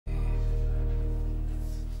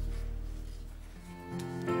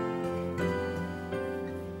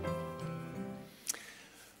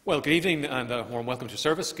Well, good evening and a warm welcome to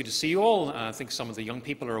service. Good to see you all. I think some of the young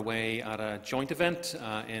people are away at a joint event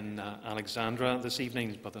in Alexandra this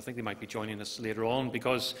evening, but I think they might be joining us later on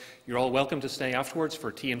because you're all welcome to stay afterwards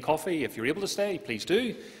for tea and coffee. If you're able to stay, please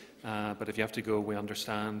do. But if you have to go, we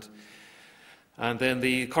understand. And then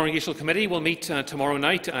the Congregational Committee will meet tomorrow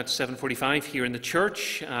night at 7:45 here in the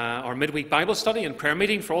church. Our midweek Bible study and prayer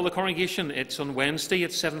meeting for all the congregation, it's on Wednesday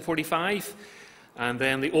at 7:45. And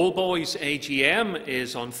then the Old Boys AGM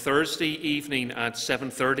is on Thursday evening at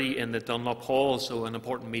 7:30 in the Dunlop Hall, so an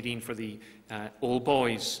important meeting for the Old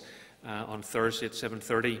Boys on Thursday at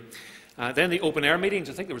 7:30. Then the open air meetings.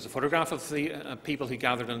 I think there was a photograph of the people who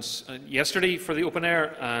gathered on yesterday for the open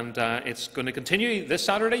air, and it's going to continue this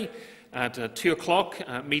Saturday at 2 o'clock.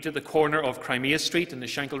 Meet at the corner of Crimea Street and the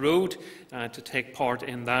Shankill Road to take part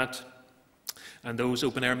in that. And those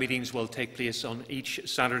open air meetings will take place on each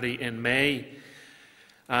Saturday in May.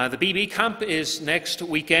 The BB camp is next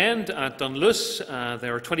weekend at Dunluce.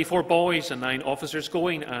 There are 24 boys and 9 officers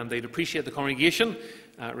going, and they'd appreciate the congregation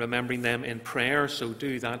remembering them in prayer. So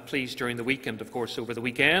do that, please, during the week and, of course, over the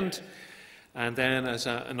weekend. And then, as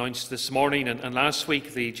announced this morning and last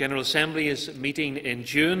week, the General Assembly is meeting in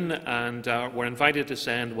June, and we're invited to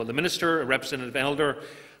send, well, the minister, a representative elder,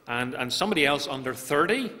 and somebody else under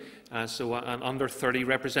 30, so an under 30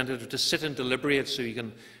 representative to sit and deliberate so you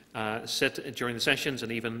can sit during the sessions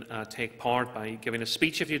and even take part by giving a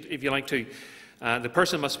speech if you like to. The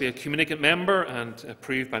person must be a communicant member and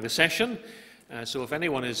approved by the session. So if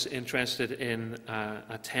anyone is interested in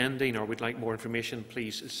attending or would like more information,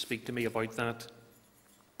 please speak to me about that.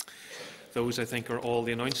 Those, I think, are all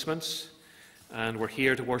the announcements. And we're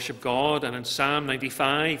here to worship God. And in Psalm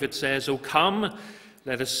 95 it says, "O come,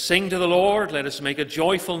 let us sing to the Lord. Let us make a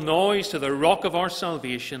joyful noise to the rock of our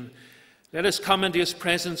salvation. Let us come into his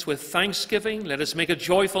presence with thanksgiving. Let us make a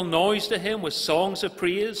joyful noise to him with songs of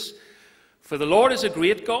praise. For the Lord is a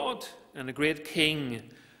great God and a great King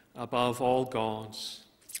above all gods."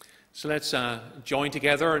 So let's join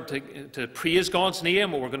together to praise God's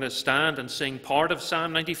name. We're going to stand and sing part of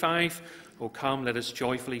Psalm 95. "O come, let us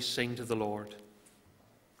joyfully sing to the Lord."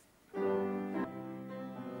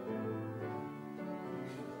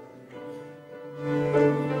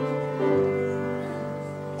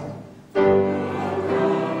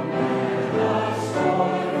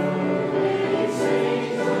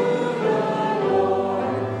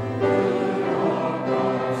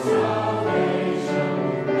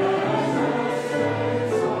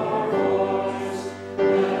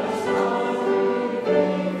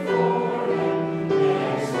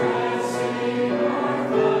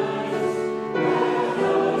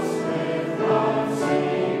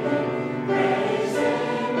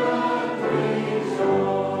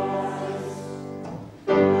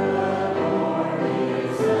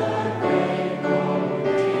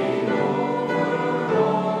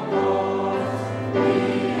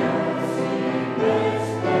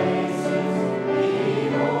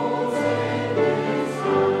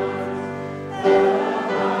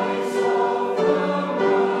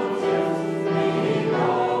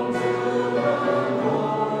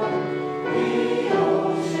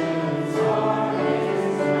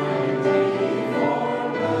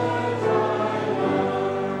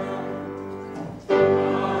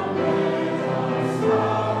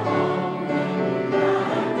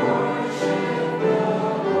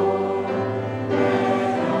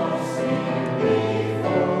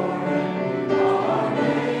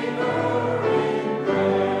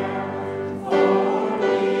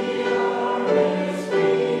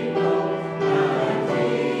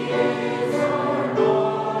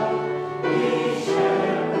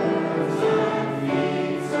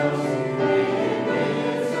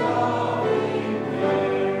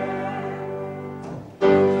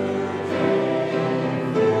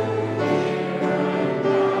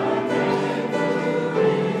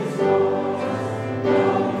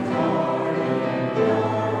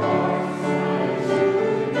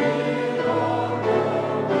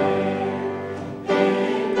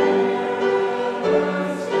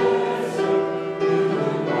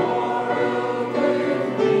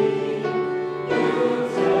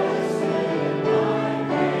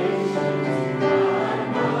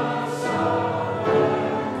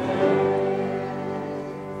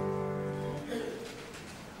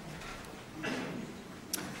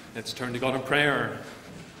 Let's turn to God in prayer.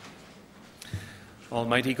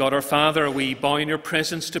 Almighty God, our Father, we bow in your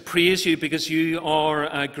presence to praise you because you are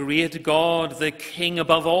a great God, the King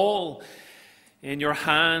above all. In your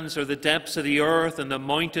hands are the depths of the earth, and the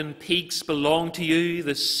mountain peaks belong to you.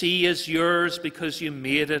 The sea is yours because you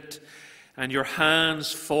made it, and your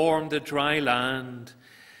hands formed the dry land.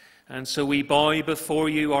 And so we bow before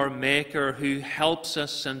you, our Maker, who helps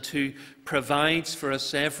us and who provides for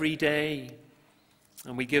us every day.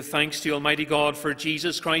 And we give thanks to you, Almighty God, for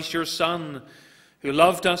Jesus Christ, your Son, who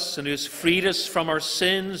loved us and who has freed us from our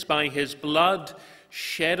sins by his blood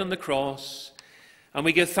shed on the cross. And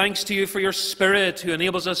we give thanks to you for your Spirit, who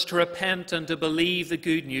enables us to repent and to believe the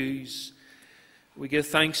good news. We give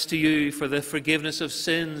thanks to you for the forgiveness of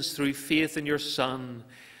sins through faith in your Son,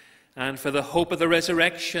 and for the hope of the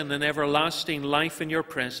resurrection and everlasting life in your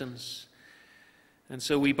presence. And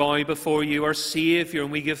so we bow before you, our Saviour,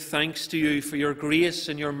 and we give thanks to you for your grace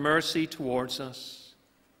and your mercy towards us.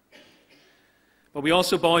 But we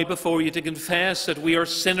also bow before you to confess that we are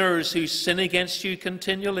sinners who sin against you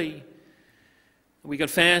continually. We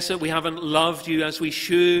confess that we haven't loved you as we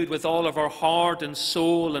should with all of our heart and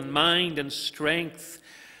soul and mind and strength.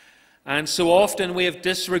 And so often we have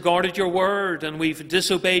disregarded your word, and we've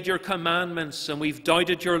disobeyed your commandments, and we've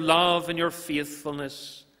doubted your love and your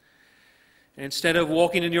faithfulness. Instead of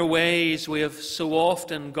walking in your ways, we have so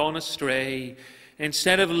often gone astray.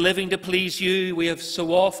 Instead of living to please you, we have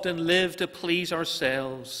so often lived to please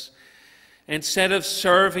ourselves. Instead of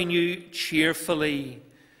serving you cheerfully,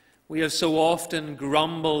 we have so often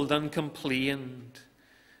grumbled and complained.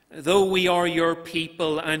 Though we are your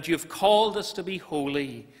people and you've called us to be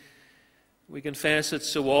holy, we confess that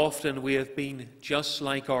so often we have been just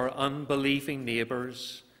like our unbelieving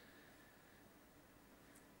neighbours.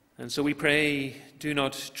 And so we pray, do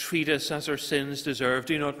not treat us as our sins deserve.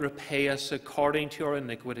 Do not repay us according to our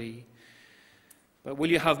iniquity. But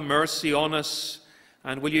will you have mercy on us,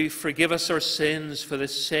 and will you forgive us our sins for the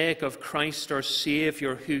sake of Christ our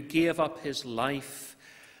Saviour, who gave up his life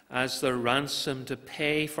as the ransom to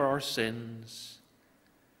pay for our sins?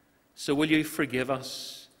 So will you forgive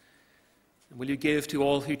us? And will you give to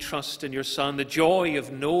all who trust in your Son the joy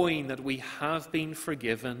of knowing that we have been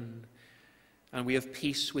forgiven, and we have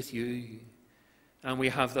peace with you, and we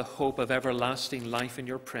have the hope of everlasting life in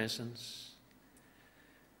your presence?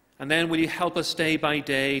 And then will you help us day by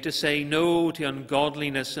day to say no to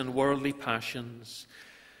ungodliness and worldly passions,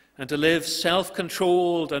 and to live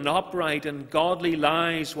self-controlled and upright and godly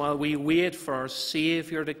lives while we wait for our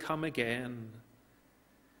Saviour to come again.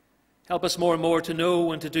 Help us more and more to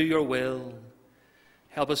know and to do your will.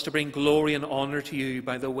 Help us to bring glory and honour to you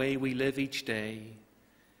by the way we live each day.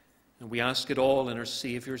 And we ask it all in our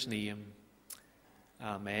Saviour's name.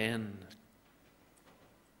 Amen.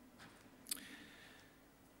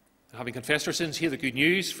 Having confessed our sins, hear the good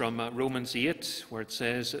news from Romans 8, where it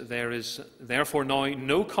says, "There is therefore now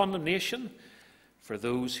no condemnation for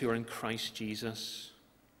those who are in Christ Jesus."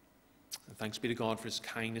 And thanks be to God for his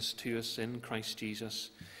kindness to us in Christ Jesus.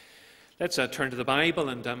 Let's turn to the Bible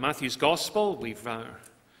and Matthew's Gospel. We've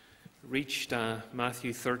reached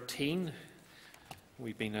Matthew 13.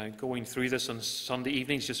 We've been going through this on Sunday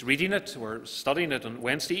evenings, just reading it. We're studying it on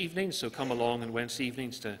Wednesday evenings, so come along on Wednesday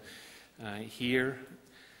evenings to hear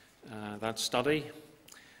that study.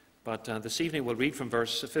 But this evening we'll read from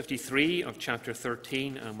verse 53 of chapter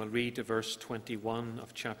 13, and we'll read to verse 21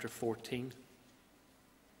 of chapter 14.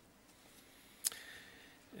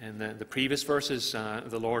 In the previous verses,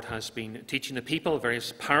 the Lord has been teaching the people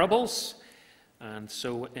various parables. And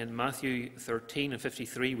so in Matthew 13 and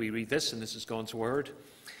 53 we read this, and this is God's word.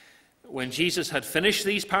 "When Jesus had finished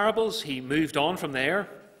these parables, he moved on from there.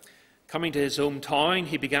 Coming to his hometown,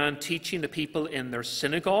 he began teaching the people in their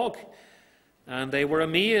synagogue, and they were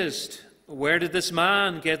amazed. 'Where did this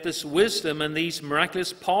man get this wisdom and these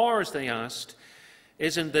miraculous powers?' they asked.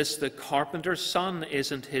 'Isn't this the carpenter's son?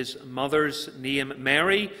 Isn't his mother's name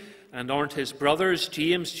Mary? And aren't his brothers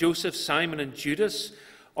James, Joseph, Simon, and Judas?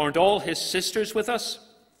 Aren't all his sisters with us?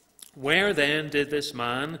 Where then did this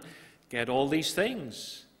man get all these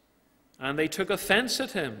things?' And they took offense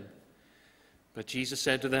at him. But Jesus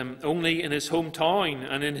said to them, 'Only in his hometown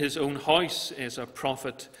and in his own house is a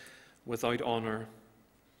prophet without honor.'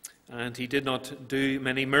 And he did not do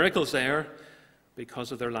many miracles there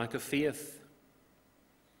because of their lack of faith.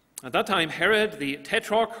 At that time, Herod the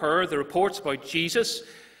Tetrarch heard the reports about Jesus,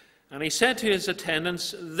 and he said to his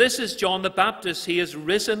attendants, 'This is John the Baptist. He is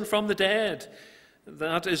risen from the dead.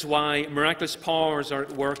 That is why miraculous powers are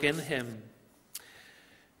at work in him.'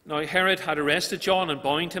 Now Herod had arrested John and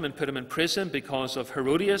bound him and put him in prison because of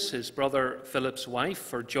Herodias, his brother Philip's wife,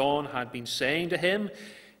 for John had been saying to him,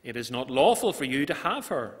 'It is not lawful for you to have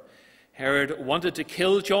her.' Herod wanted to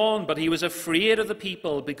kill John, but he was afraid of the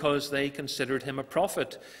people because they considered him a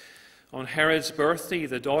prophet. On Herod's birthday,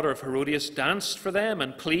 the daughter of Herodias danced for them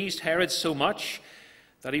and pleased Herod so much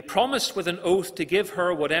that he promised with an oath to give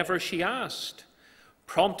her whatever she asked.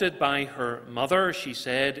 Prompted by her mother, she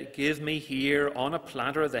said, "Give me here on a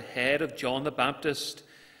platter the head of John the Baptist."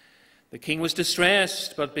 The king was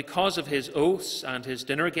distressed, but because of his oaths and his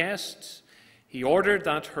dinner guests, he ordered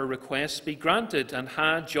that her request be granted and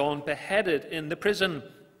had John beheaded in the prison.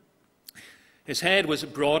 His head was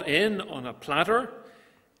brought in on a platter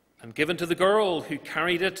and given to the girl, who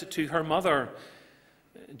carried it to her mother.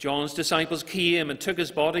 John's disciples came and took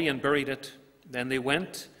his body and buried it. Then they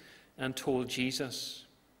went and told Jesus.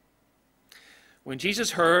 When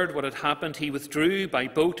Jesus heard what had happened, he withdrew by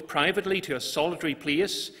boat privately to a solitary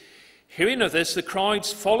place. Hearing of this, the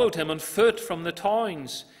crowds followed him on foot from the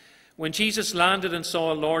towns. When Jesus landed and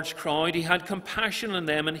saw a large crowd, he had compassion on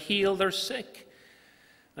them and healed their sick.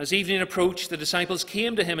 As evening approached, the disciples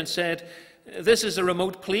came to him and said, "This is a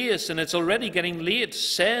remote place, and it's already getting late.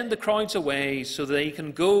 Send the crowds away so they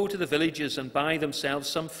can go to the villages and buy themselves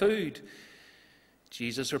some food."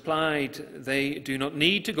 Jesus replied, "They do not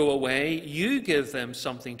need to go away. You give them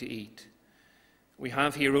something to eat." "We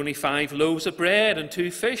have here only 5 loaves of bread and 2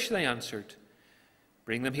 fish, they answered.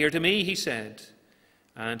 "Bring them here to me," he said.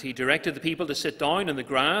 And he directed the people to sit down on the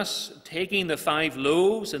grass, taking the 5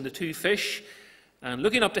 loaves and the 2 fish, and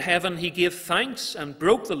looking up to heaven, he gave thanks and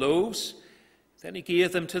broke the loaves. Then he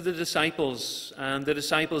gave them to the disciples, and the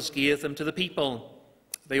disciples gave them to the people.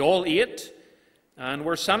 They all ate and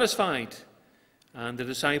were satisfied, and the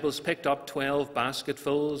disciples picked up 12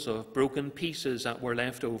 basketfuls of broken pieces that were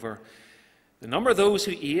left over. The number of those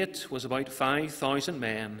who ate was about 5,000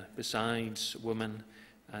 men, besides women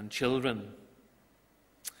and children.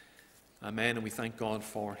 Amen, and we thank God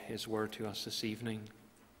for his word to us this evening.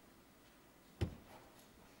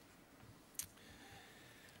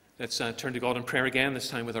 Let's turn to God in prayer again, this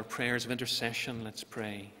time with our prayers of intercession. Let's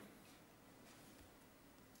pray.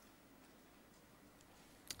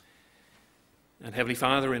 And Heavenly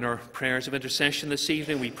Father, in our prayers of intercession this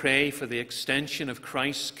evening, we pray for the extension of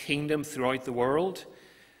Christ's kingdom throughout the world.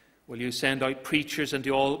 Will you send out preachers into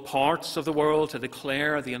all parts of the world to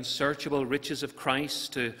declare the unsearchable riches of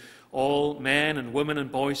Christ to all men and women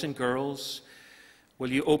and boys and girls?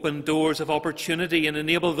 Will you open doors of opportunity and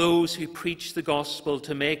enable those who preach the gospel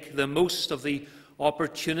to make the most of the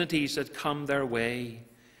opportunities that come their way?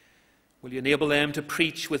 Will you enable them to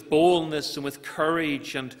preach with boldness and with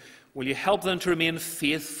courage, and will you help them to remain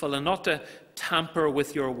faithful and not to tamper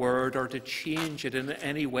with your word or to change it in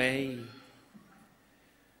any way?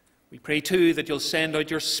 We pray too that you'll send out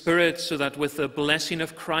your Spirit so that with the blessing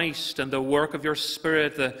of Christ and the work of your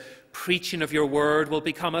Spirit, the preaching of your word will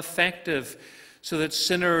become effective, so that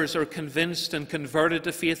sinners are convinced and converted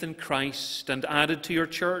to faith in Christ and added to your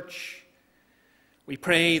church. We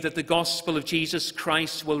pray that the gospel of Jesus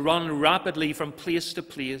Christ will run rapidly from place to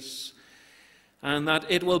place, and that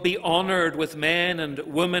it will be honored with men and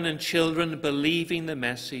women and children believing the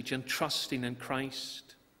message and trusting in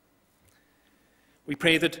Christ. We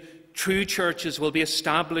pray that true churches will be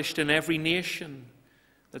established in every nation,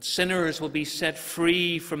 that sinners will be set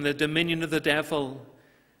free from the dominion of the devil,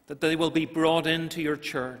 that they will be brought into your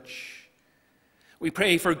church. We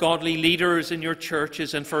pray for godly leaders in your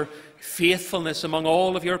churches and for faithfulness among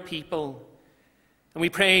all of your people. And we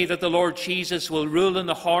pray that the Lord Jesus will rule in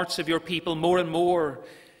the hearts of your people more and more.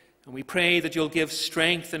 And we pray that you'll give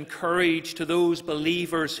strength and courage to those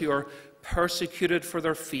believers who are persecuted for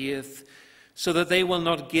their faith, so that they will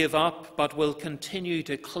not give up, but will continue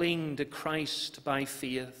to cling to Christ by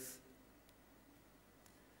faith.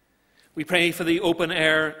 We pray for the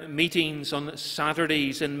open-air meetings on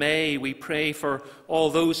Saturdays in May. We pray for all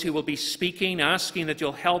those who will be speaking, asking that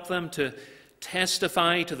you'll help them to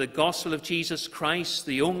testify to the gospel of Jesus Christ,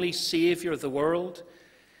 the only Saviour of the world.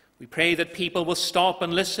 We pray that people will stop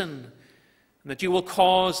and listen, and that you will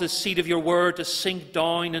cause the seed of your word to sink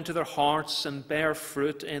down into their hearts and bear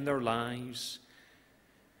fruit in their lives.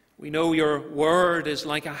 We know your word is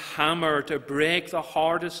like a hammer to break the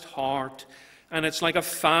hardest heart, and it's like a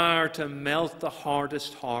fire to melt the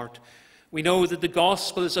hardest heart. We know that the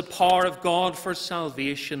gospel is a power of God for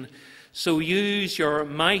salvation. So use your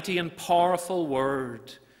mighty and powerful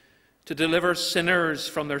word to deliver sinners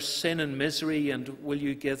from their sin and misery, and will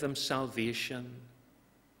you give them salvation?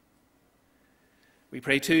 We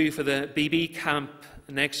pray too for the BB camp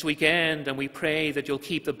next weekend, and we pray that you'll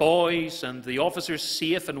keep the boys and the officers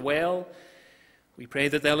safe and well. We pray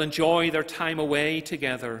that they'll enjoy their time away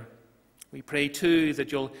together. We pray too that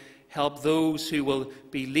you'll help those who will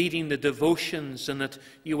be leading the devotions, and that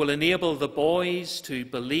you will enable the boys to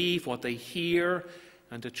believe what they hear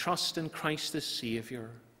and to trust in Christ the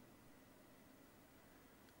Saviour.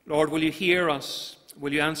 Lord, will you hear us?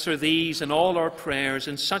 Will you answer these and all our prayers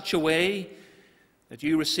in such a way that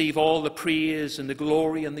you receive all the praise and the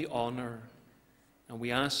glory and the honor. And we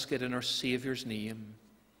ask it in our Saviour's name.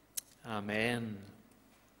 Amen.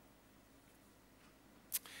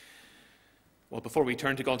 Well, before we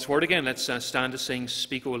turn to God's Word again, let's stand to sing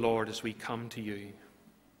 "Speak, O Lord," as we come to you.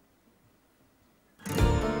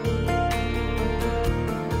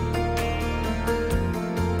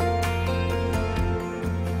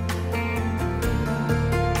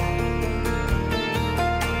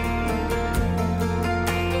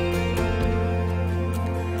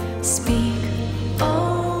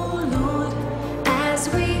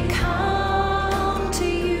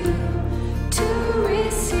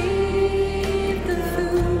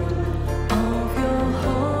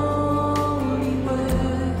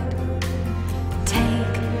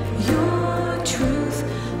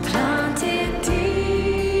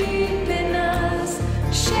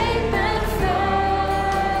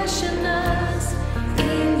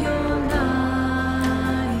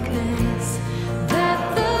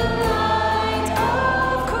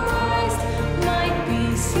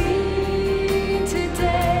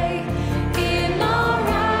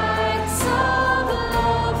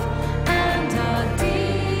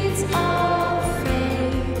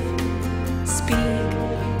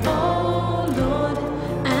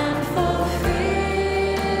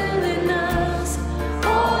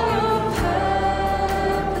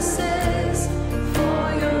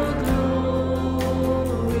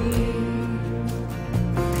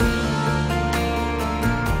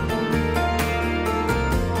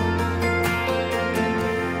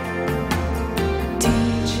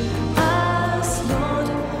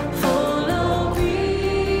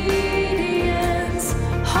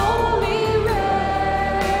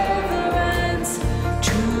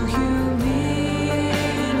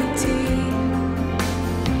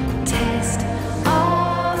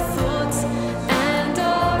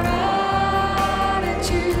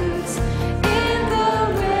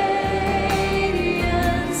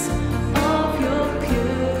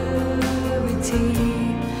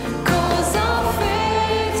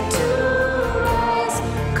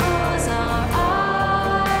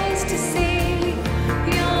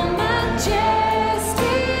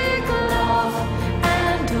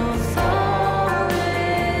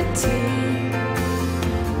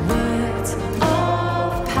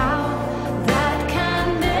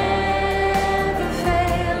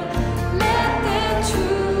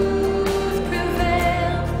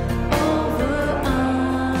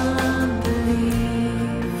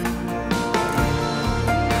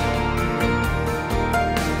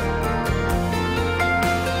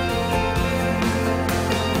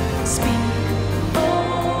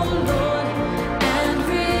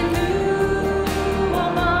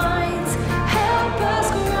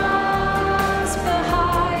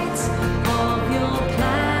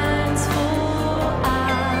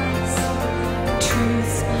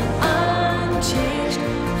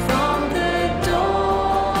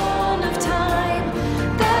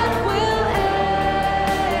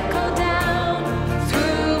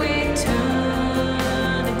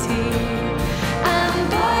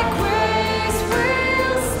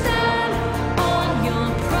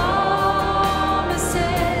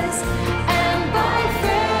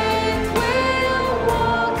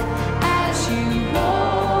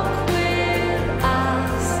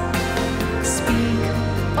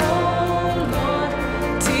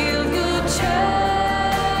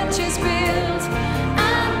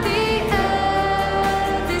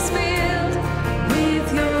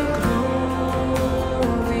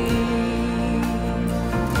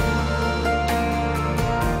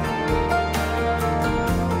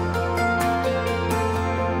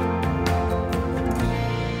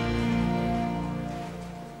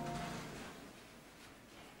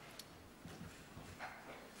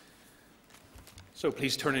 So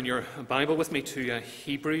please turn in your Bible with me to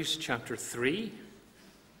Hebrews chapter 3.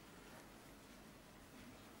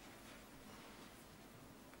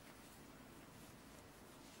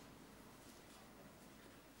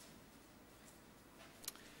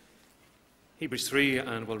 Hebrews 3,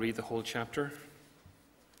 and we'll read the whole chapter.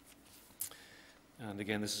 And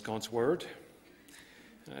again, this is God's word.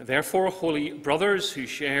 Therefore, holy brothers who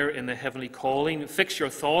share in the heavenly calling, fix your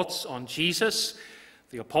thoughts on Jesus,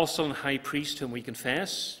 the apostle and high priest whom we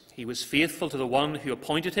confess. He was faithful to the one who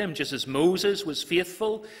appointed him, just as Moses was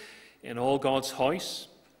faithful in all God's house.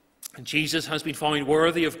 And Jesus has been found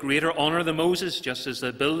worthy of greater honor than Moses, just as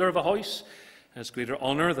the builder of a house has greater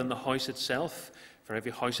honor than the house itself. For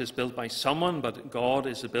every house is built by someone, but God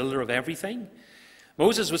is the builder of everything.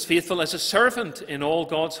 Moses was faithful as a servant in all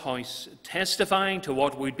God's house, testifying to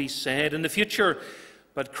what would be said in the future.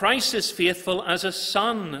 but Christ is faithful as a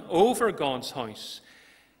son over God's house.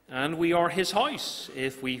 And we are his house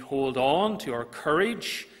if we hold on to our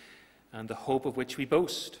courage and the hope of which we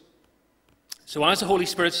boast. So as the Holy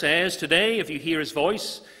Spirit says, today, if you hear his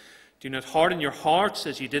voice, do not harden your hearts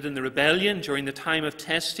as you did in the rebellion during the time of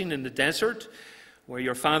testing in the desert, where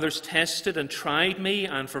your fathers tested and tried me,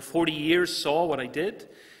 and for 40 years saw what I did.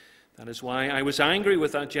 That is why I was angry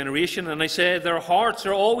with that generation, and I said, their hearts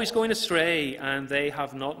are always going astray, and they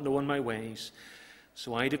have not known my ways.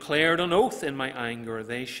 So I declared on oath in my anger,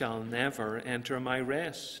 they shall never enter my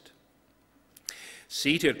rest.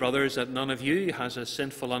 See to it, brothers, that none of you has a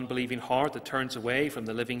sinful, unbelieving heart that turns away from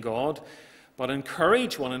the living God, but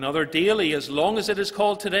encourage one another daily, as long as it is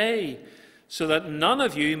called today, so that none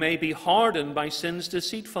of you may be hardened by sin's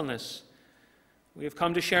deceitfulness. We have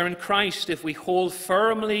come to share in Christ if we hold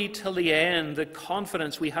firmly till the end the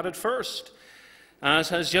confidence we had at first. As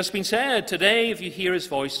has just been said, today, if you hear his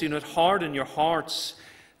voice, do not harden your hearts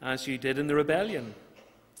as you did in the rebellion.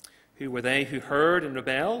 Who were they who heard and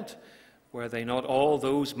rebelled? Were they not all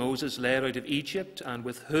those Moses led out of Egypt? And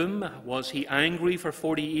with whom was he angry for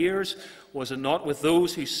 40 years? Was it not with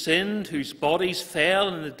those who sinned, whose bodies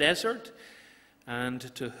fell in the desert? And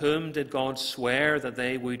to whom did God swear that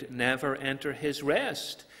they would never enter his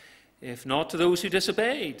rest, if not to those who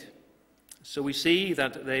disobeyed? So we see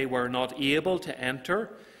that they were not able to enter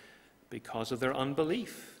because of their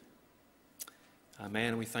unbelief.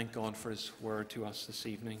 Amen. We thank God for his word to us this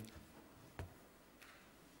evening.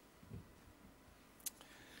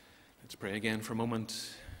 Let's pray again for a moment.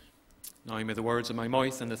 Now may the words of my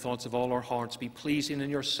mouth and the thoughts of all our hearts be pleasing in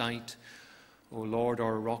your sight, O Lord,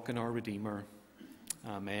 our rock and our Redeemer.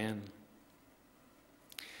 Amen.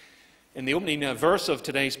 In the opening verse of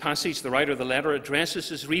today's passage, the writer of the letter addresses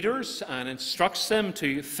his readers and instructs them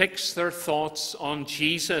to fix their thoughts on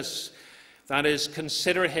Jesus. That is,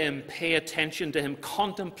 consider him, pay attention to him,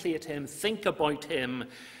 contemplate him, think about him.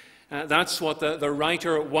 That's what the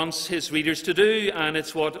writer wants his readers to do, and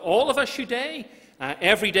it's what all of us should do.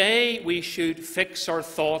 Every day we should fix our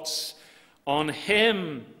thoughts on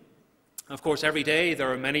him. Of course, every day there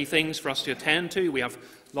are many things for us to attend to. We have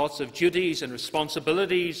lots of duties and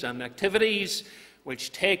responsibilities and activities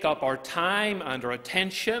which take up our time and our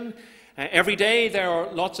attention. Every day there are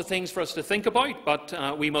lots of things for us to think about,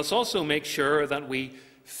 but we must also make sure that we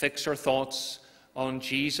fix our thoughts on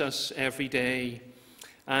Jesus every day.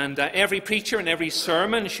 And every preacher and every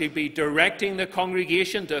sermon should be directing the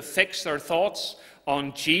congregation to fix their thoughts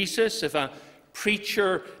on Jesus. If a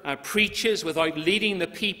preacher preaches without leading the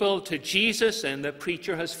people to Jesus, and the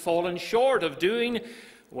preacher has fallen short of doing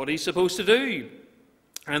what he's supposed to do.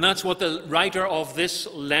 And that's what the writer of this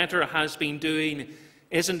letter has been doing,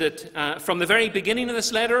 isn't it? From the very beginning of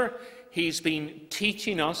this letter, he's been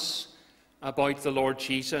teaching us about the Lord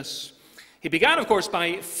Jesus. He began, of course,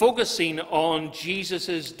 by focusing on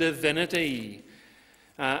Jesus' divinity.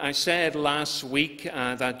 I said last week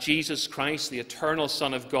that Jesus Christ, the eternal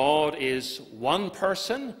Son of God, is one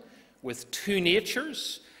person with two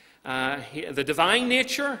natures. The divine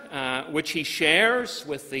nature, which he shares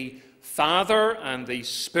with the Father and the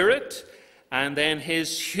Spirit, and then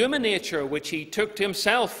his human nature, which he took to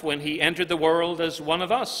himself when he entered the world as one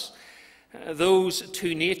of us. Those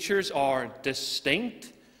two natures are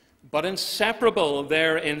distinct but inseparable.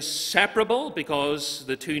 They're inseparable because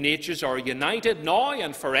the two natures are united now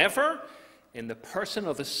and forever in the person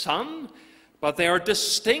of the Son, but they are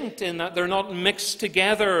distinct in that they're not mixed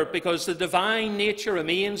together, because the divine nature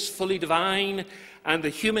remains fully divine and the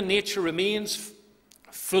human nature remains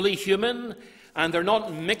fully human, and they're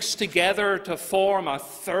not mixed together to form a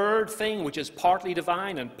third thing which is partly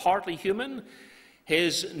divine and partly human.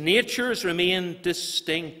 His natures remain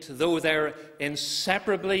distinct, though they're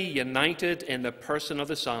inseparably united in the person of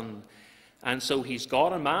the Son. And so he's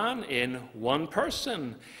God and man in one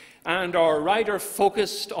person. And our writer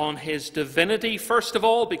focused on his divinity, first of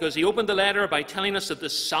all, because he opened the letter by telling us that the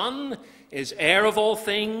Son is heir of all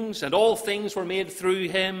things, and all things were made through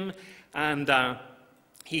him. And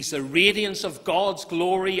he's the radiance of God's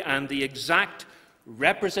glory and the exact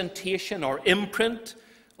representation or imprint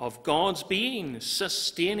of God's being,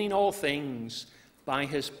 sustaining all things by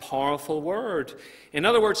his powerful word. In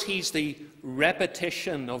other words, he's the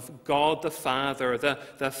repetition of God the Father.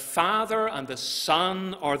 The Father and the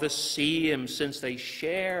Son are the same, since they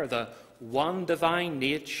share the one divine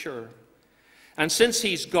nature. And since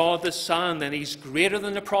he's God the Son, then he's greater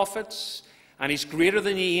than the prophets, and he's greater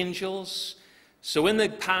than the angels. So in the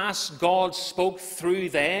past, God spoke through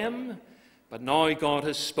them, but now God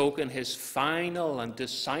has spoken his final and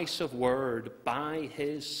decisive word by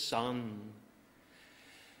his Son.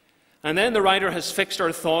 And then the writer has fixed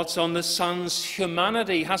our thoughts on the Son's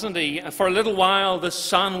humanity, hasn't he? For a little while, the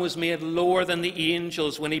Son was made lower than the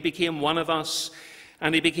angels when he became one of us.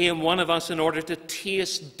 And he became one of us in order to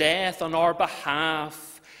taste death on our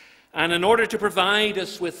behalf, and in order to provide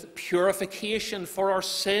us with purification for our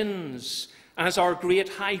sins as our great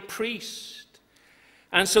high priest.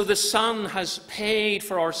 And so the Son has paid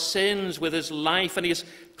for our sins with his life, and he has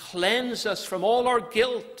cleansed us from all our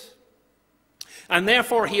guilt. And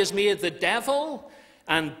therefore he has made the devil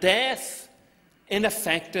and death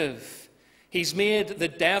ineffective. He's made the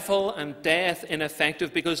devil and death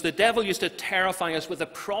ineffective because the devil used to terrify us with the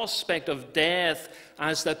prospect of death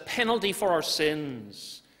as the penalty for our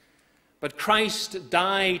sins. But Christ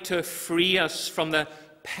died to free us from the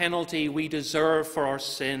penalty we deserve for our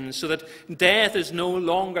sins, so that death is no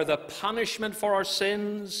longer the punishment for our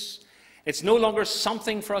sins. It's no longer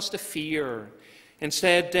something for us to fear.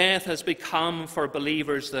 Instead, death has become, for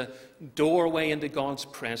believers, the doorway into God's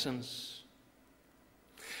presence.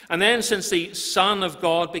 And then, since the Son of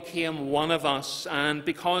God became one of us, and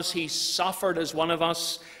because he suffered as one of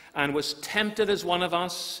us and was tempted as one of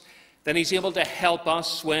us, then he's able to help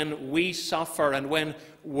us when we suffer and when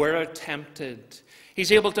we're tempted.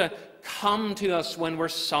 He's able to come to us when we're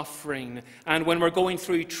suffering and when we're going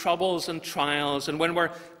through troubles and trials and when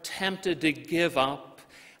we're tempted to give up.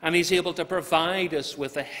 And he's able to provide us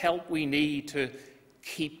with the help we need to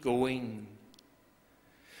keep going.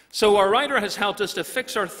 So our writer has helped us to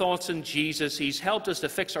fix our thoughts in Jesus. He's helped us to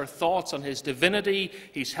fix our thoughts on his divinity.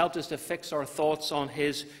 He's helped us to fix our thoughts on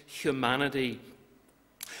his humanity.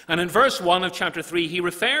 And in verse 1 of chapter 3, he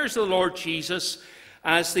refers to the Lord Jesus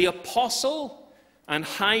as the apostle and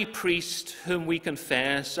high priest whom we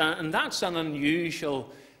confess. And that's an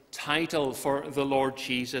unusual title for the Lord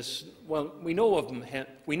Jesus. Well, we know of him.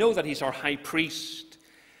 We know that he's our high priest,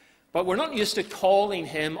 but we're not used to calling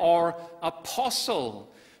him our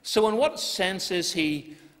apostle. So in what sense is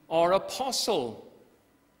he our apostle?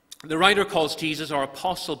 The writer calls Jesus our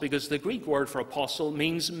apostle because the Greek word for apostle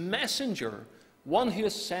means messenger, one who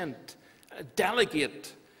is sent, a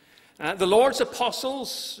delegate. The Lord's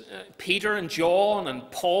apostles, Peter and John and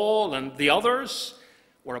Paul and the others,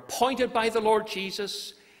 were appointed by the Lord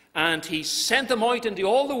Jesus, and he sent them out into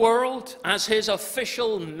all the world as his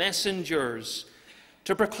official messengers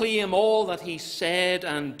to proclaim all that he said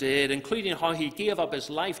and did, including how he gave up his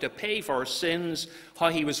life to pay for our sins, how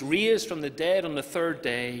he was raised from the dead on the third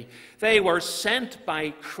day. They were sent by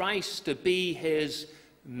Christ to be his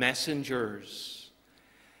messengers.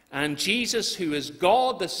 And Jesus, who is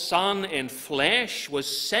God the Son in flesh, was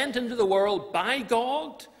sent into the world by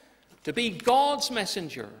God to be God's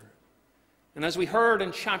messenger. And as we heard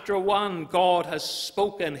in chapter 1, God has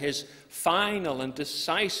spoken his final and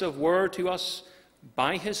decisive word to us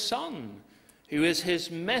by his Son, who is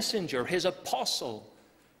his messenger, his apostle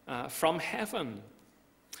from heaven.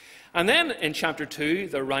 And then in chapter 2,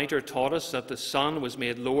 the writer taught us that the Son was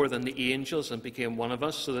made lower than the angels and became one of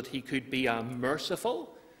us so that he could be a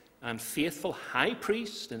merciful and faithful high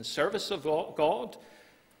priest in service of God.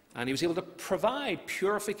 And he was able to provide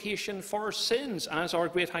purification for our sins as our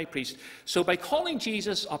great high priest. So by calling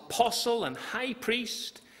Jesus apostle and high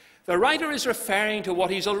priest, the writer is referring to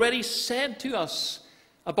what he's already said to us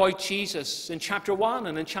about Jesus in chapter 1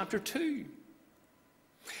 and in chapter 2.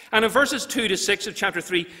 And in verses 2 to 6 of chapter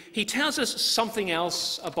 3, he tells us something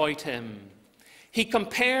else about him. He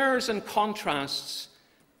compares and contrasts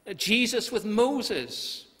Jesus with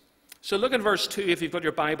Moses. So look at verse 2 if you've got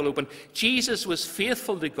your Bible open. Jesus was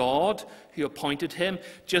faithful to God who appointed him,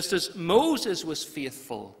 just as Moses was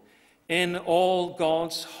faithful in all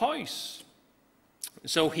God's house.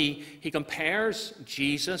 So he compares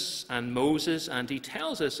Jesus and Moses, and he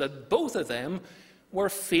tells us that both of them were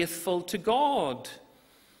faithful to God.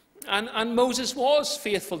 And Moses was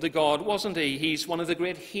faithful to God, wasn't he? He's one of the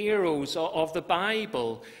great heroes of the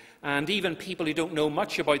Bible. And even people who don't know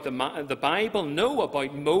much about the Bible know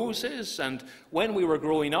about Moses. And when we were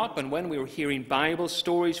growing up and when we were hearing Bible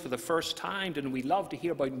stories for the first time, didn't we love to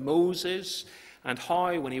hear about Moses and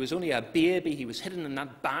how, when he was only a baby, he was hidden in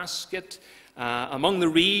that basket among the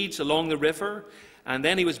reeds along the river. And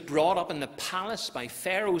then he was brought up in the palace by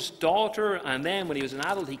Pharaoh's daughter. And then when he was an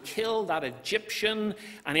adult, he killed that Egyptian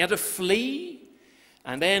and he had to flee.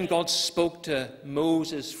 And then God spoke to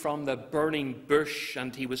Moses from the burning bush,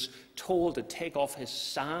 and he was told to take off his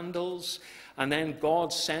sandals. And then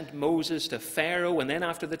God sent Moses to Pharaoh, and then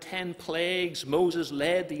after the 10 plagues, Moses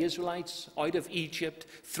led the Israelites out of Egypt,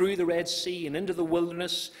 through the Red Sea and into the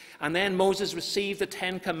wilderness. And then Moses received the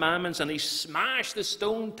 10 commandments, and he smashed the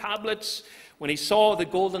stone tablets when he saw the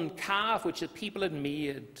golden calf which the people had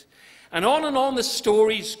made. And on the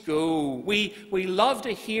stories go. We love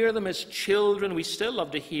to hear them as children. We still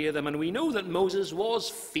love to hear them. And we know that Moses was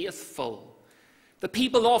faithful. The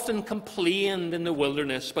people often complained in the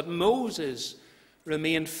wilderness, but Moses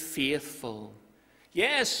remained faithful.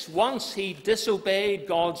 Yes, once he disobeyed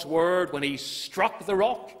God's word when he struck the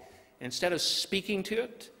rock instead of speaking to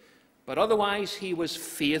it. But otherwise he was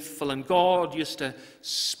faithful, and God used to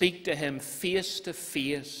speak to him face to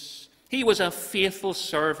face. He was a faithful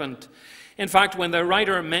servant. In fact, when the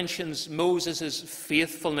writer mentions Moses'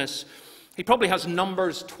 faithfulness, he probably has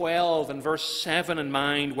Numbers 12 and verse 7 in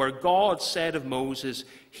mind, where God said of Moses,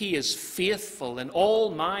 "He is faithful in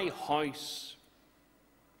all my house."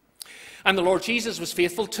 And the Lord Jesus was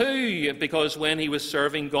faithful too, because when he was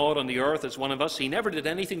serving God on the earth as one of us, he never did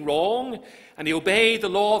anything wrong, and he obeyed the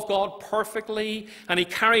law of God perfectly, and he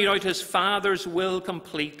carried out his Father's will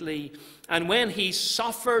completely. And when he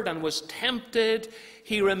suffered and was tempted,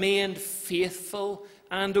 he remained faithful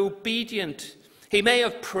and obedient. He may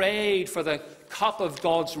have prayed for the cup of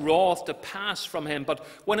God's wrath to pass from him, but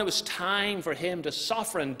when it was time for him to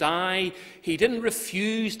suffer and die, he didn't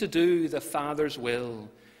refuse to do the Father's will.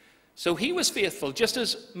 So he was faithful, just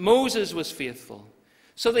as Moses was faithful.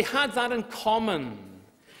 So they had that in common.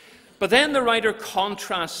 But then the writer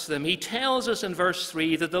contrasts them. He tells us in verse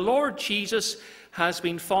 3 that the Lord Jesus has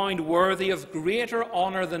been found worthy of greater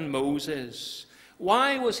honor than Moses.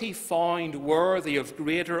 Why was he found worthy of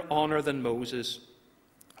greater honor than Moses?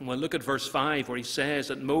 And we'll look at verse 5, where he says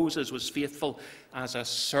that Moses was faithful as a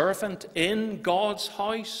servant in God's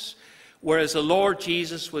house, whereas the Lord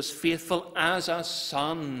Jesus was faithful as a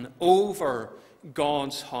son over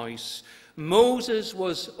God's house. Moses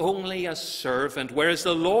was only a servant, whereas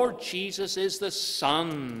the Lord Jesus is the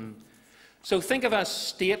son. So think of a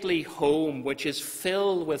stately home which is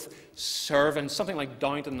filled with servants, something like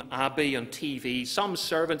Downton Abbey on TV. Some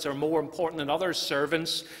servants are more important than other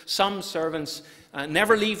servants. Some servants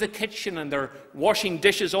never leave the kitchen and they're washing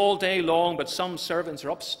dishes all day long, but some servants are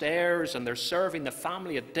upstairs and they're serving the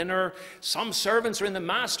family at dinner. Some servants are in the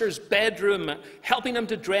master's bedroom helping him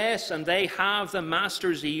to dress, and they have the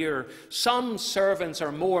master's ear. Some servants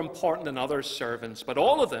are more important than other servants, but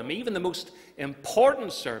all of them, even the most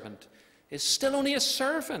important servant, is still only a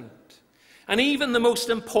servant. And even the most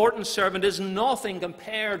important servant is nothing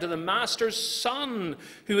compared to the master's son,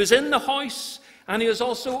 who is in the house and he is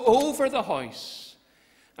also over the house.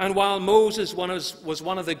 And while Moses was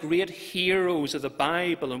one of the great heroes of the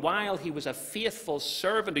Bible, and while he was a faithful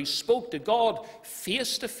servant who spoke to God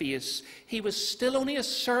face to face, he was still only a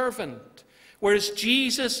servant. Whereas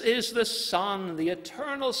Jesus is the Son, the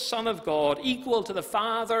eternal Son of God, equal to the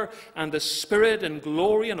Father and the Spirit in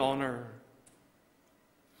glory and honor.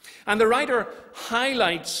 And the writer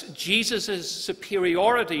highlights Jesus'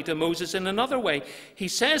 superiority to Moses in another way. He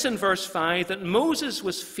says in verse 5 that Moses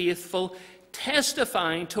was faithful,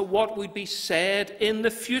 testifying to what would be said in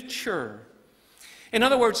the future. In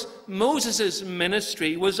other words, Moses'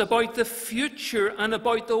 ministry was about the future and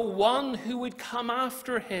about the one who would come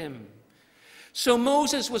after him. So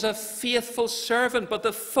Moses was a faithful servant, but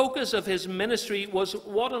the focus of his ministry was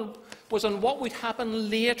on what would happen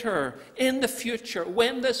later in the future,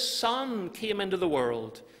 when the Son came into the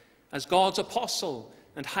world as God's apostle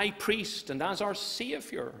and high priest and as our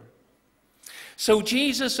Savior. So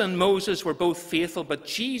Jesus and Moses were both faithful, but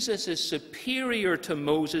Jesus is superior to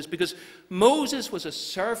Moses because Moses was a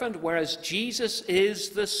servant, whereas Jesus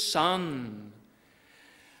is the Son.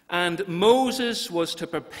 And Moses was to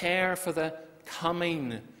prepare for the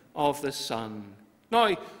coming of the Son.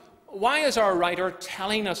 Now, why is our writer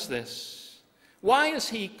telling us this? Why is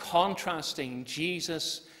he contrasting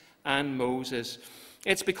Jesus and Moses?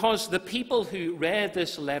 It's because the people who read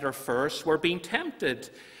this letter first were being tempted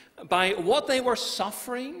by what they were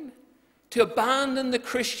suffering to abandon the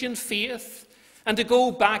Christian faith and to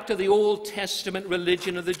go back to the Old Testament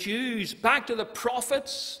religion of the Jews, back to the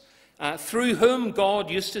prophets through whom God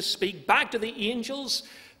used to speak, back to the angels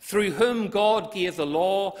through whom God gave the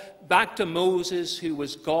law, back to Moses, who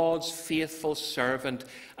was God's faithful servant.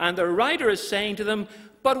 And the writer is saying to them,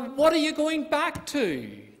 but what are you going back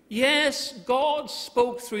to? Yes, God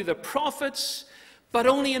spoke through the prophets, but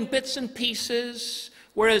only in bits and pieces,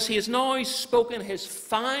 whereas he has now spoken his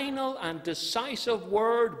final and decisive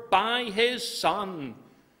word by his Son,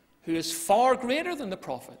 who is far greater than the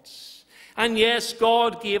prophets. And yes,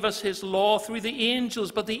 God gave us his law through the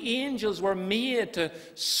angels, but the angels were made to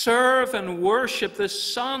serve and worship the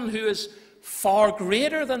Son, who is far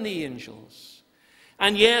greater than the angels.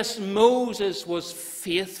 And yes, Moses was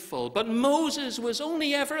faithful, but Moses was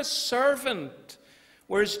only ever a servant,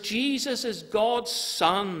 whereas Jesus is God's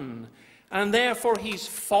Son, And therefore he's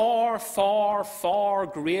far, far, far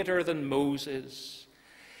greater than Moses.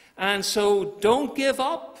 And so don't give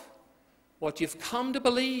up what you've come to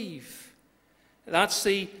believe. That's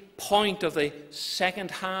the point of the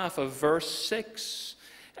second half of verse 6.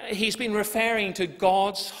 He's been referring to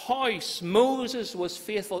God's house. Moses was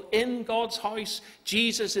faithful in God's house.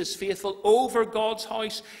 Jesus is faithful over God's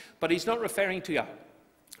house. But he's not referring to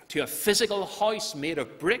a physical house made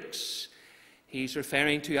of bricks. He's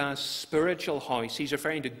referring to a spiritual house. He's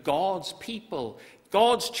referring to God's people,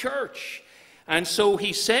 God's church. And so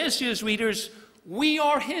he says to his readers, we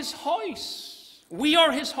are his house. We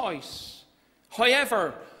are his house.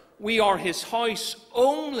 However, we are his house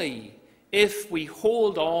only if we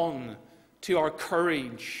hold on to our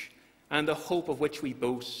courage and the hope of which we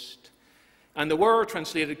boast. And the word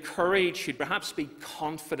translated courage should perhaps be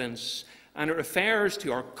confidence, and it refers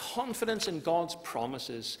to our confidence in God's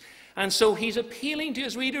promises. And so he's appealing to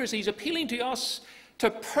his readers, he's appealing to us to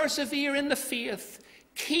persevere in the faith.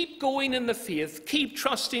 Keep going in the faith. Keep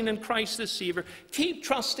trusting in Christ the Savior. Keep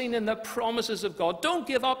trusting in the promises of God. Don't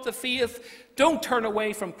give up the faith. Don't turn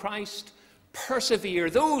away from Christ. Persevere.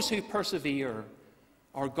 Those who persevere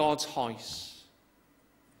are God's house.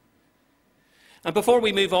 And before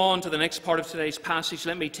we move on to the next part of today's passage,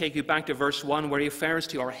 let me take you back to verse 1 where he refers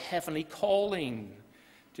to our heavenly calling.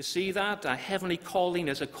 Do you see that? A heavenly calling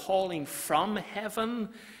is a calling from heaven.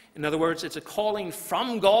 In other words, it's a calling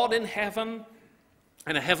from God in heaven.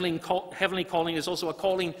 And a heavenly calling is also a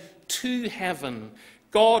calling to heaven.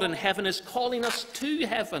 God in heaven is calling us to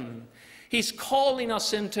heaven. He's calling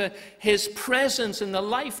us into his presence in the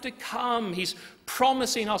life to come. He's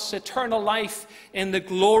promising us eternal life in the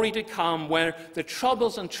glory to come, where the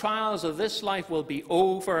troubles and trials of this life will be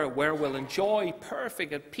over, where we'll enjoy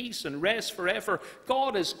perfect peace and rest forever.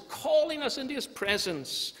 God is calling us into his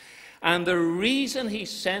presence. And the reason he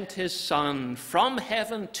sent his Son from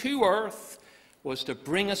heaven to earth was to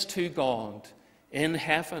bring us to God in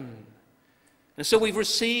heaven. And so we've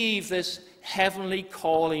received this heavenly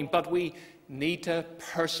calling, but we need to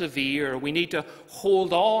persevere. We need to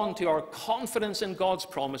hold on to our confidence in God's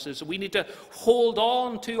promises. We need to hold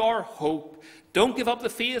on to our hope. Don't give up the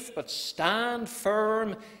faith, but stand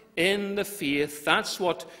firm in the faith. That's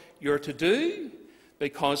what you're to do,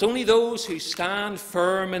 because only those who stand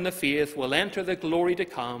firm in the faith will enter the glory to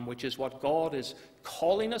come, which is what God is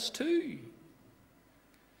calling us to.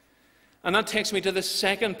 And that takes me to the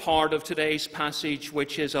second part of today's passage,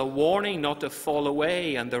 which is a warning not to fall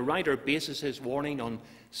away. And the writer bases his warning on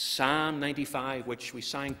Psalm 95, which we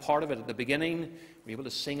sang part of it at the beginning. We were able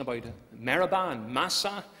to sing about Meribah and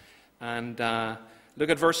Massah. And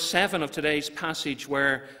look at verse 7 of today's passage,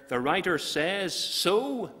 where the writer says,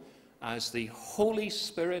 "So as the Holy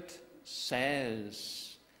Spirit says."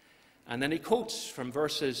 And then he quotes from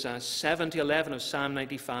verses 7 to 11 of Psalm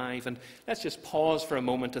 95. And let's just pause for a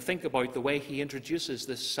moment to think about the way he introduces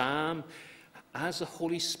this psalm. As the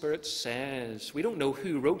Holy Spirit says. We don't know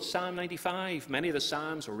who wrote Psalm 95. Many of the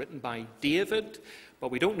psalms were written by David,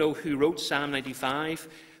 but we don't know who wrote Psalm 95.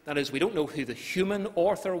 That is, we don't know who the human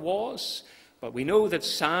author was. But we know that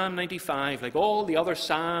Psalm 95, like all the other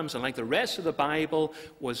psalms and like the rest of the Bible,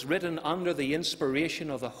 was written under the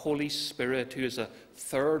inspiration of the Holy Spirit, who is a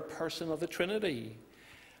third person of the Trinity.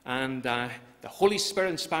 And the Holy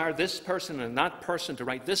Spirit inspired this person and that person to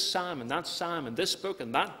write this psalm and this book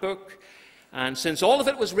and that book. And since all of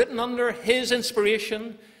it was written under his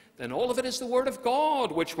inspiration, then all of it is the Word of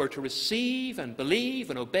God, which we're to receive and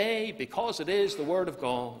believe and obey, because it is the Word of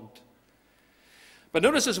God. But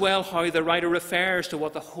notice as well how the writer refers to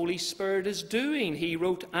what the Holy Spirit is doing. He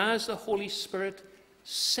wrote, as the Holy Spirit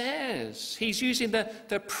says. He's using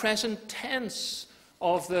the present tense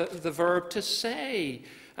of the verb to say.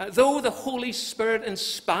 Though the Holy Spirit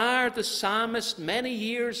inspired the psalmist many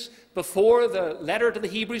years before the letter to the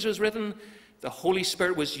Hebrews was written, the Holy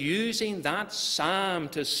Spirit was using that psalm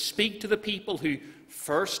to speak to the people who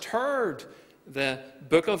first heard the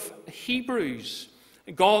book of Hebrews.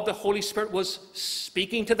 God, the Holy Spirit, was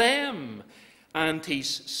speaking to them, and he's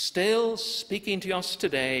still speaking to us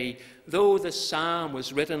today. Though the psalm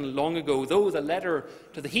was written long ago, though the letter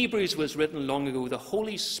to the Hebrews was written long ago, the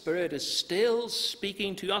Holy Spirit is still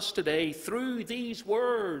speaking to us today through these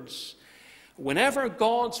words. Whenever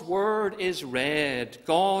God's word is read,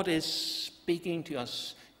 God is speaking to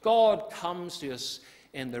us. God comes to us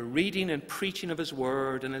in the reading and preaching of his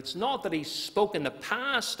word. And it's not that he spoke in the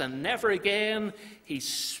past and never again. He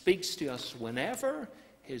speaks to us whenever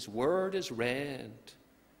his word is read.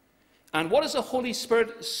 And what is the Holy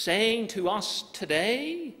Spirit saying to us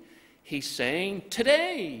today? He's saying,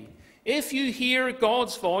 today If you hear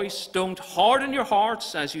God's voice, don't harden your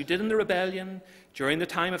hearts as you did in the rebellion during the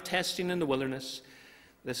time of testing in the wilderness.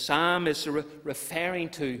 The psalm is referring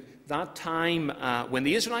to that time when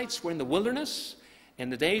the Israelites were in the wilderness in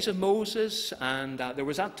the days of Moses, and there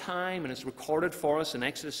was that time, and it's recorded for us in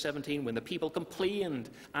Exodus 17, when the people complained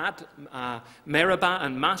at Meribah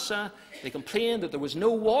and Massah. They complained that there was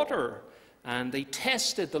no water, and they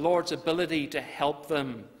tested the Lord's ability to help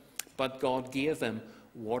them, but God gave them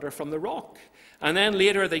water from the rock. And then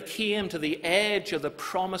later they came to the edge of the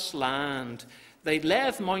promised land. They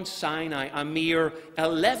left Mount Sinai a mere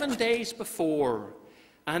 11 days before,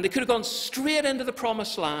 and they could have gone straight into the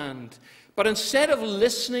promised land. But instead of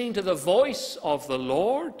listening to the voice of the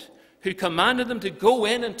Lord, who commanded them to go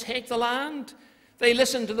in and take the land, they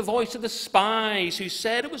listened to the voice of the spies who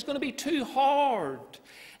said it was going to be too hard.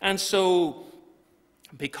 And so,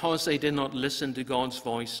 because they did not listen to God's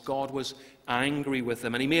voice, God was angry with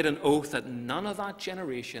them. And he made an oath that none of that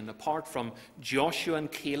generation, apart from Joshua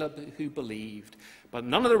and Caleb who believed, but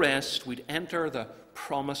none of the rest would enter the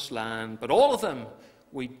promised land. But all of them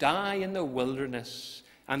would die in the wilderness,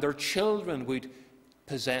 and their children would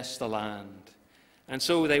possess the land. And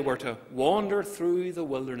so they were to wander through the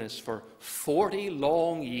wilderness for 40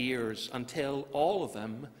 long years until all of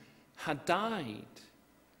them had died.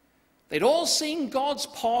 They'd all seen God's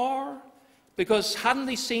power, because hadn't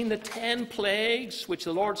they seen the 10 plagues which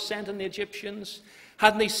the Lord sent on the Egyptians?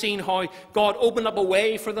 Hadn't they seen how God opened up a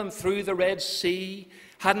way for them through the Red Sea?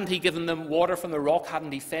 Hadn't he given them water from the rock?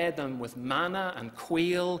 Hadn't he fed them with manna and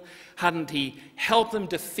quail? Hadn't he helped them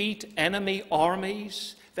defeat enemy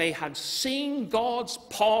armies? They had seen God's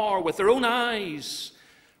power with their own eyes,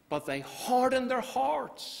 but they hardened their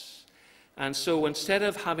hearts. And so instead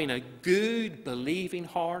of having a good, believing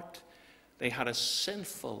heart, they had a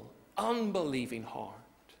sinful, unbelieving heart.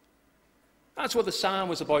 That's what the psalm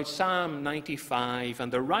was about, Psalm 95,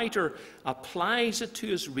 and the writer applies it to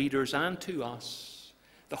his readers and to us.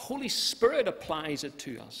 The Holy Spirit applies it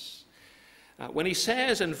to us. When he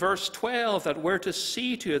says in verse 12 that we're to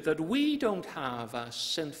see to it that we don't have a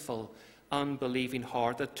sinful, unbelieving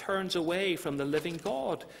heart that turns away from the living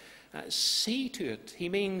God. See to it. He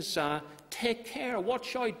means take care,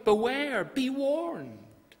 watch out, beware, be warned.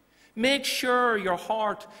 Make sure your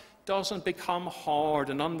heart doesn't become hard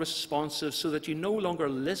and unresponsive so that you no longer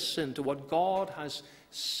listen to what God has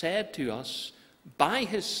said to us by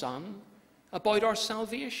his Son about our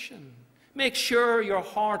salvation. Make sure your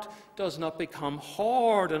heart does not become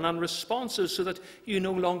hard and unresponsive so that you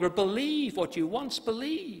no longer believe what you once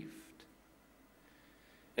believed.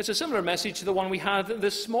 It's a similar message to the one we had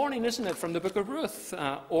this morning, isn't it, from the book of Ruth.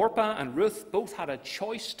 Orpah and Ruth both had a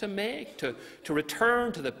choice to make, to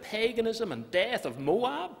return to the paganism and death of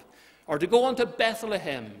Moab, or to go on to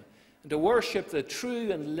Bethlehem and to worship the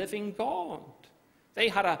true and living God. They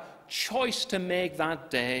had a choice to make that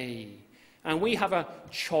day, and we have a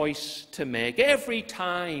choice to make. Every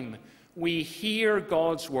time we hear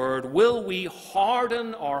God's word, will we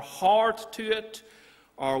harden our heart to it,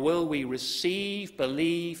 or will we receive,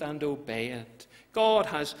 believe, and obey it? God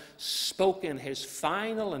has spoken his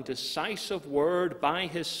final and decisive word by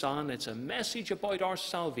his Son. It's a message about our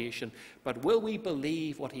salvation, but will we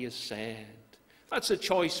believe what he has said? That's a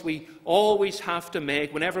choice we always have to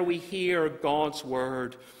make whenever we hear God's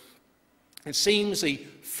word. It seems the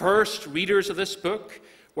first readers of this book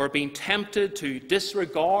were being tempted to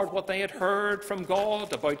disregard what they had heard from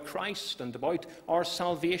God about Christ and about our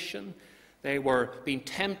salvation. They were being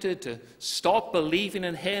tempted to stop believing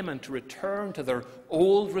in him and to return to their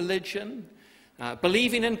old religion.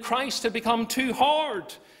 Believing in Christ had become too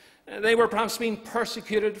hard. They were perhaps being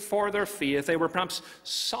persecuted for their faith. They were perhaps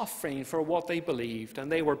suffering for what they believed.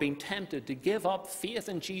 And they were being tempted to give up faith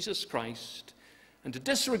in Jesus Christ and to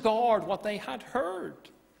disregard what they had heard.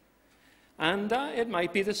 And it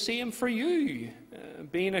might be the same for you.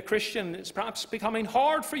 Being a Christian is perhaps becoming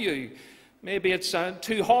hard for you. Maybe it's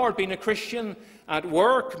too hard being a Christian at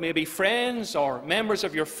work. Maybe friends or members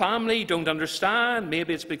of your family don't understand.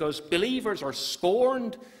 Maybe it's because believers are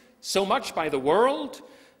scorned so much by the world.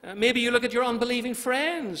 Maybe you look at your unbelieving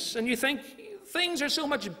friends and you think things are so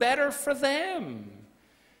much better for them.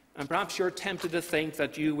 And perhaps you're tempted to think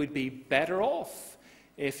that you would be better off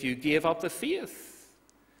if you gave up the faith.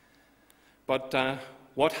 But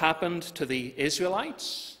what happened to the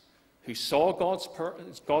Israelites who saw God's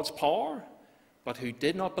power, but who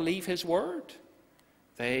did not believe his word?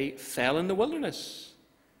 They fell in the wilderness,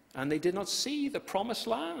 and they did not see the promised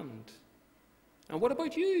land. And what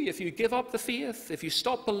about you? If you give up the faith, if you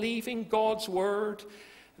stop believing God's word,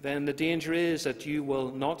 then the danger is that you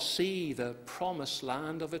will not see the promised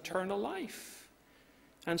land of eternal life.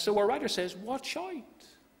 And so our writer says, watch out,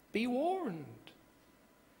 be warned.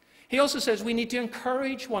 He also says we need to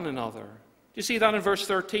encourage one another. Do you see that in verse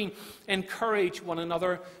 13? Encourage one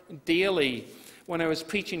another daily. When I was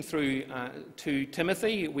preaching through to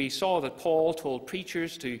Timothy, we saw that Paul told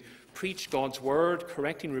preachers to preach God's word,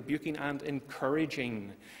 correcting, rebuking, and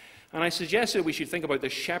encouraging. And I suggested we should think about the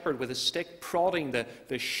shepherd with a stick prodding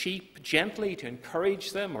the sheep gently to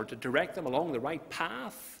encourage them or to direct them along the right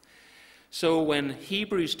path. So when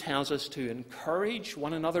Hebrews tells us to encourage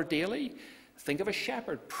one another daily, think of a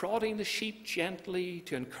shepherd prodding the sheep gently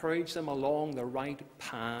to encourage them along the right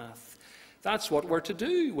path. That's what we're to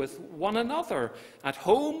do with one another. At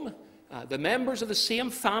home, the members of the same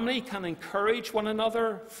family can encourage one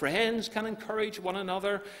another. Friends can encourage one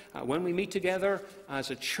another. When we meet together as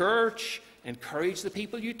a church, encourage the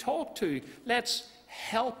people you talk to. Let's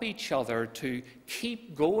help each other to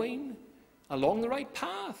keep going along the right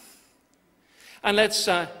path. And let's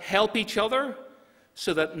help each other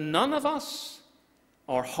so that none of us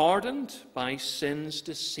are hardened by sin's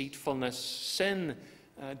deceitfulness. Sin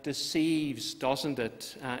deceives, doesn't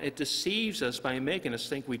it? It deceives us by making us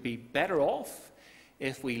think we'd be better off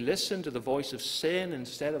if we listen to the voice of sin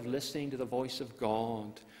instead of listening to the voice of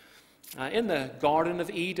God. In the Garden of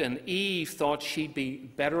Eden, Eve thought she'd be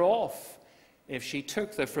better off if she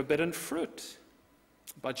took the forbidden fruit.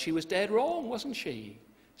 But she was dead wrong, wasn't she?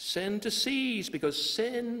 Sin deceives because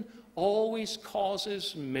sin always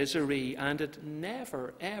causes misery and it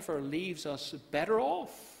never, ever leaves us better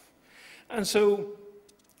off. And so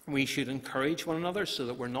we should encourage one another so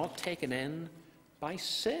that we're not taken in by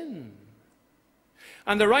sin.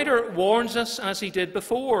 And the writer warns us as he did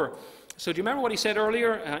before. So do you remember what he said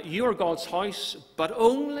earlier? You are God's house, but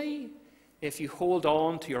only if you hold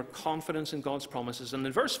on to your confidence in God's promises. And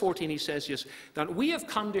in verse 14 he says, yes, that we have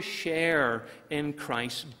come to share in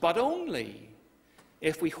Christ, but only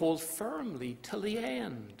if we hold firmly till the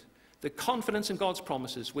end the confidence in God's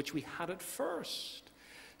promises which we had at first.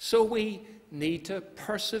 So we need to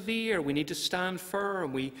persevere. We need to stand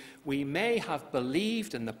firm. We may have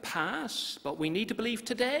believed in the past, but we need to believe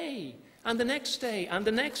today and the next day and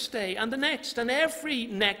the next day and the next and every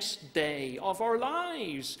next day of our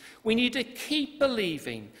lives. We need to keep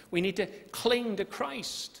believing. We need to cling to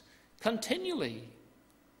Christ continually.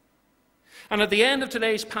 And at the end of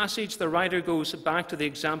today's passage, the writer goes back to the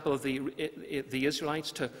example of the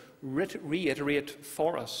Israelites to reiterate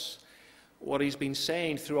for us what he's been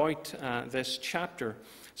saying throughout this chapter.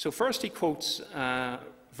 So first he quotes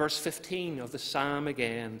verse 15 of the psalm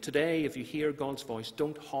again. Today, if you hear God's voice,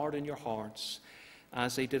 don't harden your hearts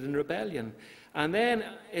as they did in rebellion. And then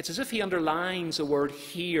it's as if he underlines the word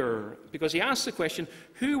hear, because he asks the question,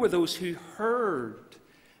 who were those who heard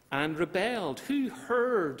and rebelled? Who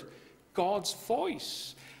heard God's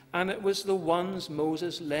voice? And it was the ones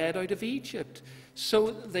Moses led out of Egypt. So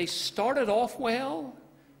they started off well,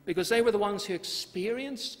 because they were the ones who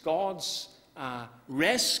experienced God's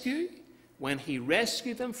rescue when he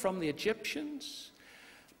rescued them from the Egyptians.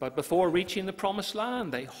 But before reaching the promised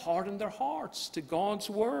land, they hardened their hearts to God's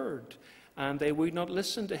word, and they would not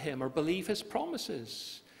listen to him or believe his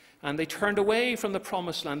promises. And they turned away from the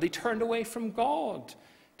promised land. They turned away from God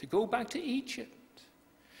to go back to Egypt.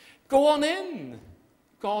 Go on in,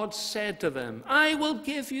 God said to them. I will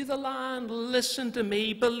give you the land. Listen to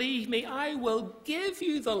me. Believe me. I will give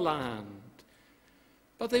you the land.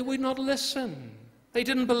 But they would not listen. They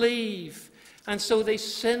didn't believe. And so they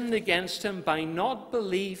sinned against him by not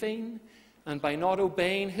believing and by not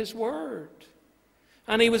obeying his word.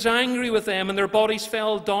 And he was angry with them, and their bodies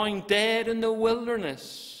fell down dead in the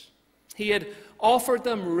wilderness. He had offered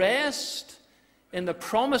them rest in the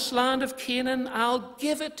promised land of Canaan. I'll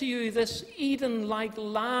give it to you, this Eden-like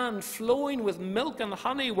land flowing with milk and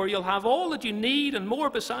honey, where you'll have all that you need and more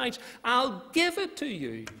besides. I'll give it to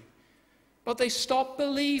you. But they stopped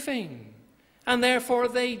believing, and therefore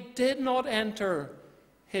they did not enter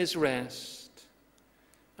his rest.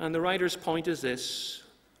 And the writer's point is this: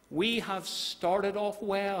 we have started off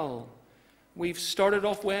well. We've started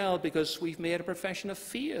off well because we've made a profession of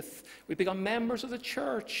faith. We've become members of the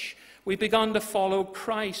church. We've begun to follow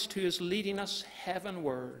Christ, who is leading us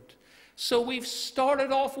heavenward. So we've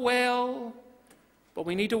started off well, but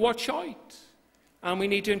we need to watch out. And we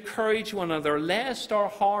need to encourage one another, lest our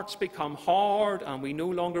hearts become hard and we no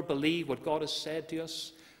longer believe what God has said to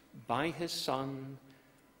us by his Son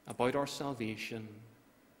about our salvation.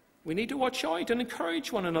 We need to watch out and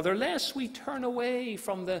encourage one another, lest we turn away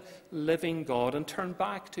from the living God and turn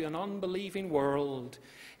back to an unbelieving world,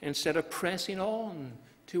 instead of pressing on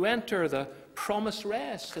to enter the promised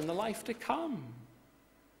rest in the life to come.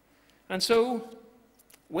 And so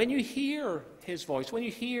when you hear his voice, when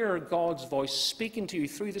you hear God's voice speaking to you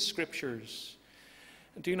through the Scriptures,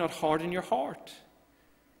 do not harden your heart,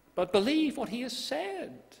 but believe what he has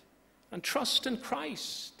said and trust in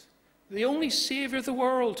Christ, the only Savior of the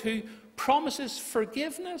world, who promises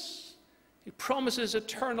forgiveness, who promises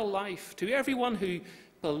eternal life to everyone who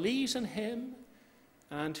believes in him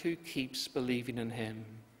and who keeps believing in him.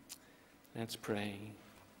 Let's pray.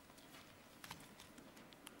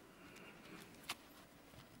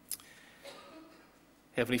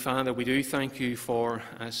 Heavenly Father, we do thank you for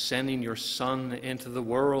sending your Son into the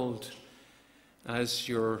world as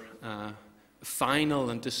your final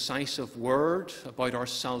and decisive word about our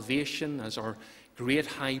salvation, as our great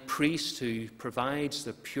high priest who provides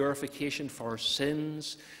the purification for our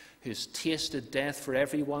sins, who has tasted death for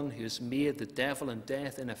everyone, who has made the devil and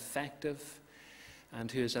death ineffective,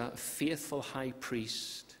 and who is a faithful high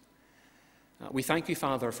priest. We thank you,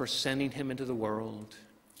 Father, for sending him into the world.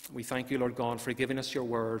 We thank you, Lord God, for giving us your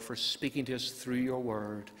word, for speaking to us through your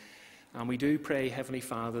word. And we do pray, Heavenly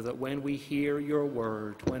Father, that when we hear your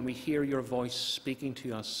word, when we hear your voice speaking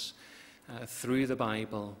to us through the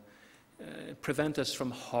Bible, prevent us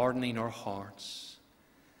from hardening our hearts,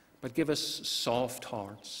 but give us soft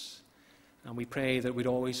hearts. And we pray that we'd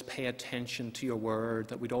always pay attention to your word,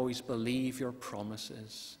 that we'd always believe your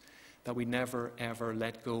promises, that we never, ever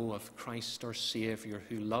let go of Christ our Savior,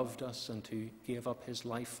 who loved us and who gave up his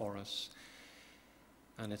life for us.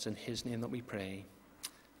 And it's in his name that we pray.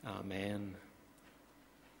 Amen.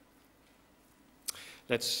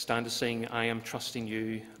 Let's stand to sing, I Am Trusting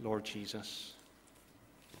You, Lord Jesus.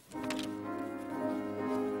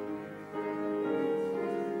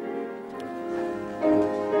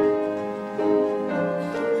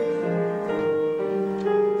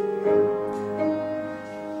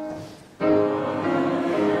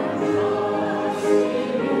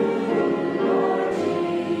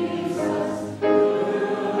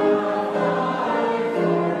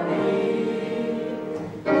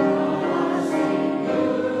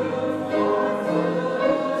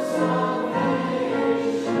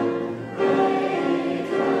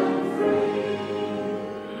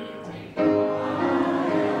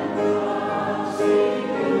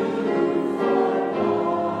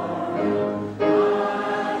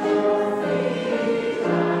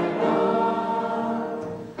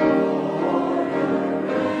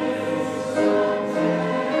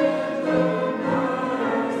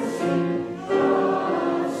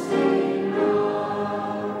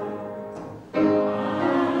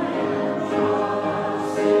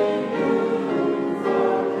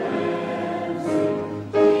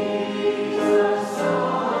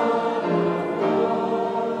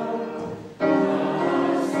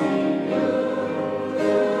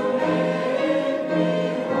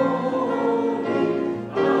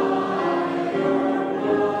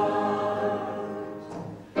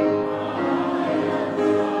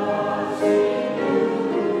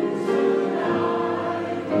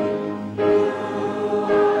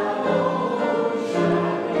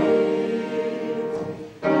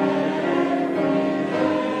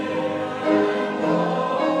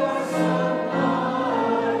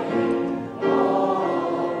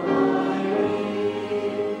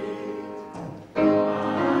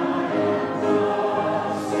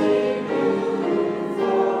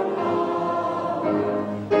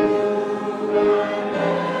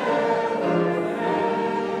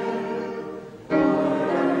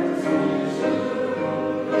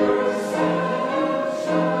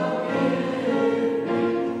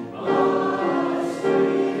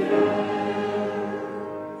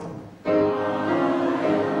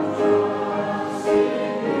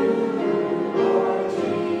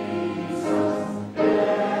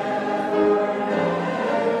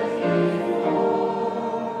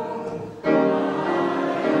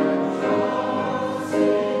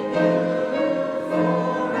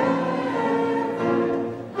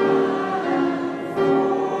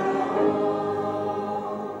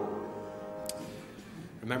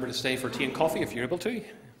 Remember to stay for tea and coffee if you're able to.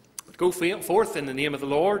 But go forth in the name of the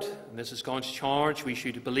Lord, and this is God's charge. We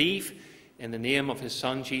should believe in the name of his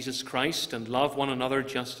Son, Jesus Christ, and love one another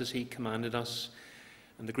just as he commanded us.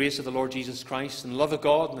 And the grace of the Lord Jesus Christ, and the love of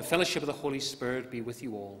God, and the fellowship of the Holy Spirit be with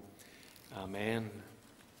you all. Amen.